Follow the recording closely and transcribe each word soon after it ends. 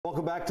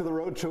Welcome back to the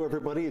Rhode Show,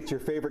 everybody. It's your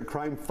favorite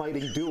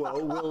crime-fighting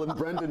duo, Will and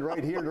Brendan,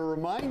 right here to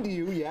remind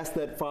you, yes,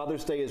 that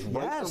Father's Day is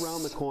right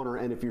around the corner.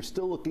 And if you're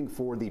still looking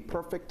for the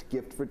perfect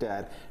gift for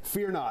Dad,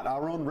 fear not.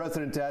 Our own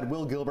resident dad,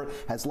 Will Gilbert,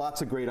 has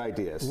lots of great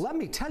ideas. Let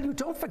me tell you,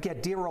 don't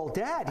forget dear old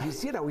Dad. He's,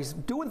 he's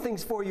doing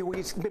things for you.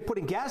 He's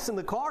putting gas in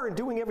the car and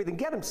doing everything.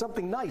 Get him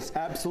something nice.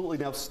 Absolutely.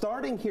 Now,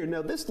 starting here,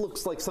 now this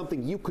looks like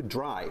something you could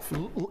drive.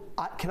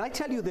 Can I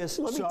tell you this?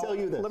 Let me tell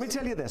you this. Let me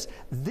tell you this.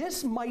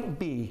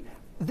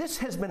 This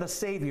has been a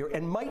savior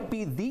and might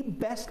be the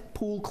best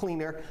pool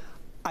cleaner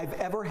I've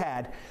ever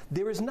had.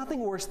 There is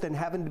nothing worse than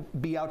having to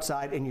be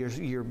outside and you're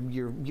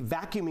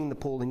vacuuming the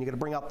pool and you're going to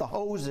bring out the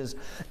hoses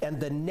and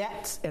the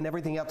nets and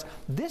everything else.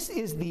 This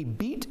is the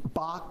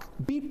BeatBot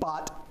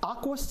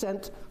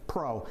AquaScent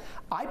Pro.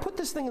 I put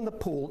this thing in the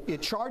pool.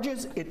 It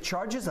charges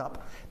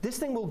up. This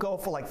thing will go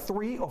for like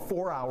 3 or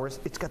 4 hours.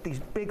 It's got these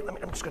big. I'm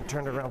just going to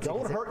turn it around.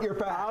 Don't hurt your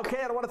back.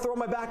 Okay, I don't want to throw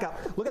my back up.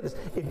 Look at this.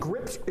 It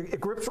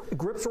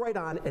grips right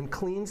on and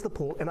cleans the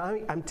pool. And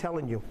I'm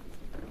telling you,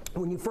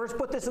 when you first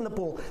put this in the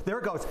pool, there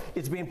it goes.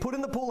 It's being put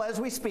in the pool as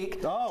we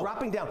speak,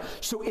 dropping down.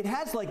 So it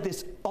has like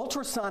this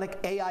ultrasonic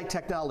AI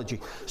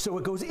technology. So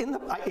it goes in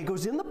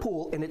the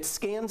pool and it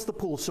scans the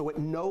pool, so it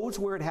knows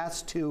where it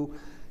has to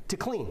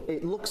clean.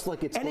 It looks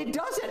like it's. And it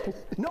does it.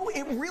 No,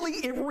 it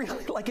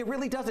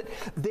really does it.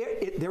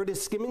 There it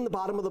is, skimming the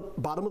bottom of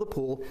the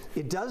pool.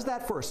 It does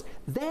that first.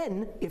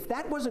 Then, if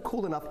that wasn't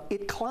cool enough,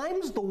 it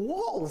climbs the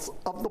walls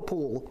of the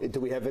pool.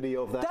 Do we have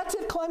video of that? That's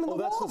it, climbing the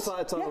walls. That's the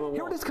side on the wall.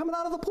 Here it is, coming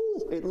out of the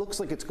pool. It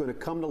looks like it's going to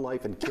come to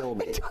life and kill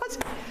me. It does.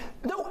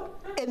 No,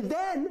 and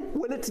then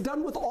when it's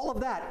done with all of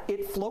that,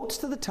 it floats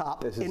to the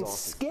top and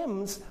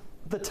skims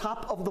the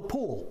top of the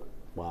pool.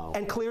 Wow.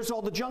 And clears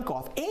all the junk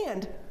off.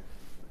 And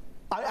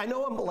I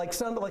know I'm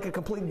sounding like a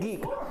complete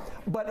geek,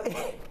 but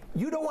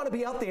you don't want to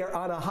be out there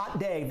on a hot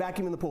day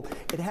vacuuming the pool.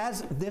 It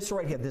has this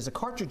right here. There's a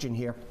cartridge in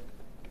here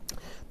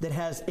that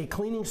has a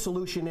cleaning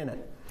solution in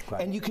it.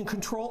 Right. And you can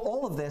control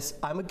all of this,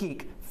 I'm a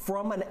geek,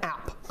 from an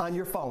app on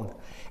your phone.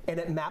 And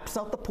it maps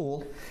out the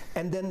pool.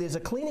 And then there's a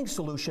cleaning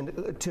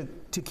solution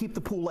to keep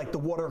the pool, like the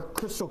water,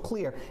 crystal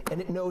clear. And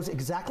it knows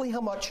exactly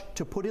how much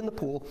to put in the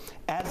pool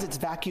as it's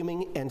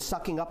vacuuming and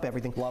sucking up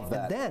everything. Love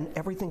that. And then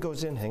everything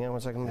goes in. Hang on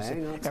one second.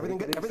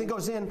 Everything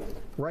goes in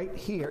right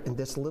here in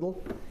this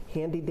little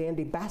handy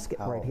dandy basket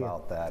right here. How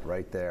about that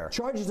right there?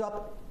 Charges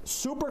up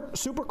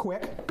super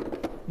quick.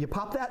 You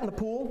pop that in the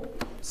pool,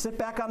 sit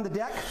back on the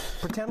deck,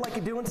 pretend like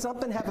you're doing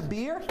something, have a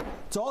beer.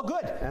 It's all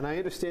good. And I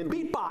understand.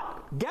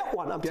 BeatBot, get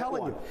one. I'm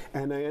telling you.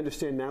 And I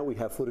understand now we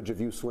have footage of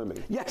you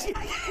swimming. Yes,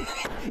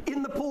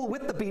 in the pool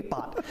with the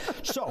BeatBot.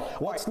 So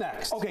what's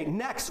next? Okay,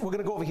 next we're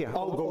gonna go over here.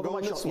 Oh, go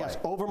my shoulder. Yes,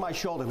 over my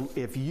shoulder.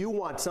 If you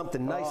want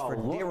something nice for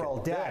dear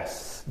old Dad,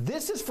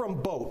 this is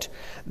from Boat.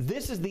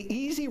 This is the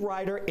Easy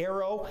Rider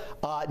Aero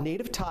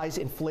Native Ties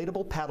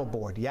inflatable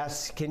paddleboard.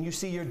 Yes, can you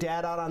see your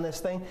dad out on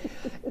this thing?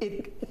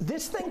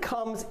 This thing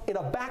comes in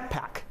a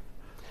backpack.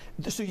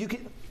 So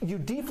you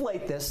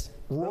deflate this,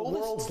 roll the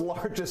world's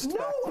largest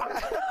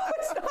backpack. No,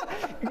 it's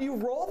not. You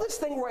roll this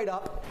thing right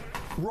up,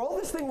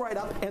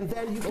 and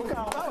then you can hang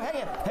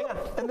on.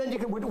 And then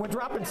we're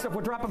dropping stuff,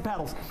 we're dropping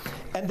paddles.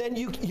 And then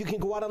you can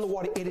go out on the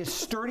water. It is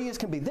sturdy as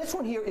can be. This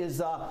one here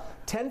is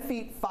 10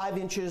 feet 5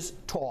 inches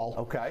tall.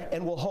 Okay.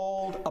 And will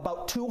hold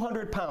about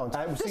 200 pounds.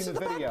 I've seen the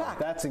video. Backpack.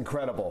 That's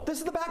incredible. This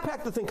is the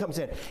backpack the thing comes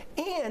in.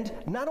 And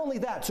not only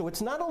that, so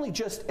it's not only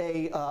just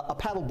a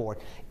paddleboard,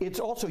 it's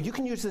also, you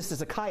can use this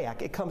as a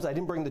kayak. It comes, I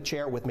didn't bring the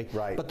chair with me.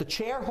 Right. But the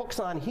chair hooks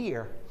on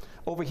here,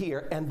 over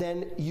here, and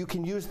then you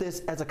can use this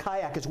as a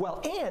kayak as well.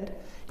 And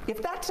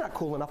if that's not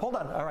cool enough, hold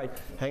on. All right,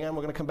 hang on.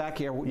 We're going to come back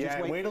here. Just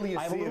wait till you see this.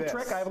 I have a little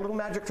trick. I have a little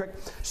magic trick.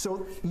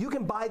 So you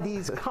can buy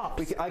these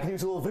cups. I can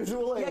use a little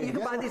visual aid. Yeah, you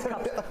can buy these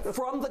cups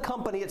from the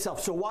company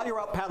itself. So while you're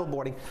out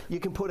paddleboarding, you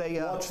can put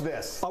watch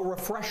this. A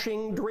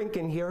refreshing drink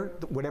in here,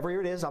 whatever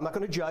it is. I'm not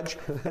going to judge.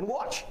 And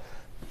watch.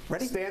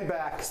 Ready? Stand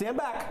back. Stand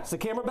back. Is the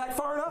camera back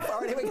far enough? All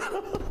right, here we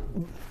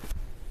go.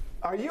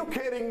 Are you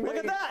kidding me? Look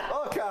at that!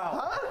 Look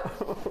out!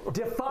 Huh?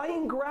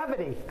 Defying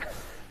gravity.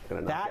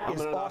 That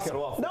is awesome. Knock it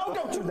off. No,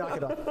 don't you knock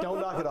it off. Don't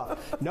knock it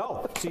off.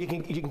 No. So you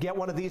can get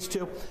one of these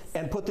too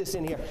and put this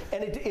in here.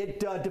 And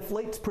it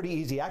deflates pretty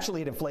easy.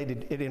 Actually,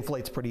 it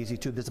inflates pretty easy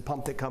too. There's a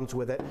pump that comes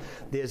with it.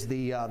 There's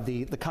the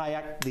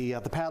kayak,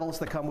 the paddles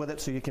that come with it,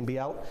 so you can be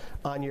out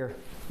on your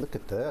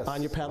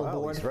on your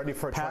paddleboard. Wow, he's ready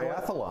for a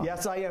triathlon.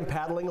 Yes, I am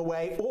paddling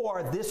away.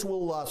 Or this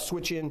will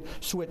switch.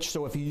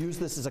 So if you use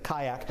this as a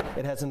kayak,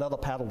 it has another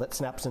paddle that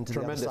snaps into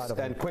the other side of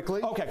it. And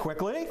quickly. Okay,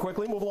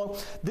 quickly move along.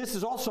 This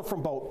is also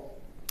from Boat.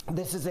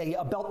 This is a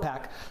belt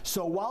pack.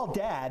 So while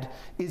Dad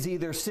is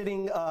either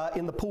sitting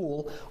in the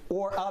pool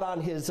or out on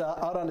his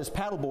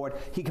paddleboard,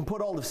 he can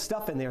put all the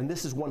stuff in there. And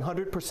this is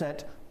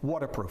 100%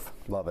 waterproof.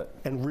 Love it.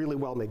 And really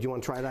well made. Do you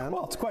want to try it on?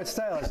 Well, it's quite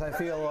stylish. I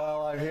feel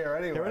while I'm here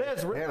anyway. Here it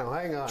is.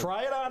 Hang on.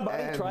 Try it on,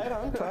 buddy. Try it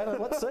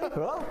on. Let's see.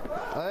 Well,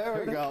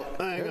 there we go.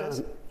 Hang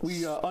on.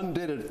 We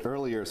undid it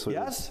earlier, so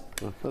Yes,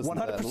 listen to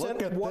that. 100%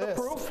 Look at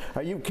waterproof. this.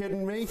 Are you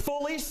kidding me?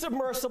 Fully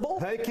submersible.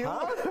 Thank you.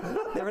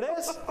 There it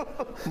is.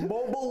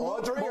 Mobile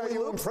loop, Audrey, are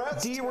you loops,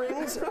 impressed?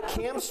 D-rings,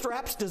 cam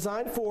straps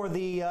designed for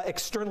the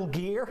external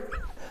gear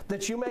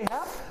that you may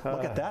have.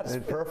 Look at that.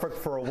 It's perfect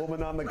for a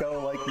woman on the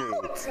go like me.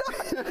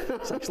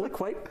 It's actually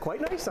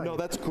quite nice. No,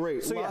 that's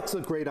great. So, Lots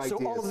of great ideas.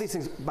 So all of these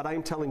things, but I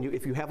am telling you,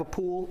 if you have a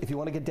pool, if you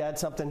want to get Dad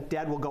something,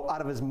 Dad will go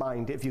out of his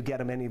mind if you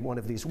get him any one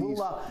of these.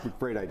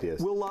 Great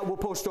ideas. We'll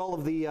post all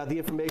of the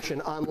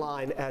information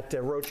online at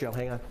Rhode Show.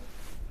 Hang on.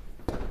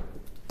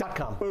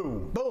 .com.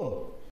 Boom. Boom.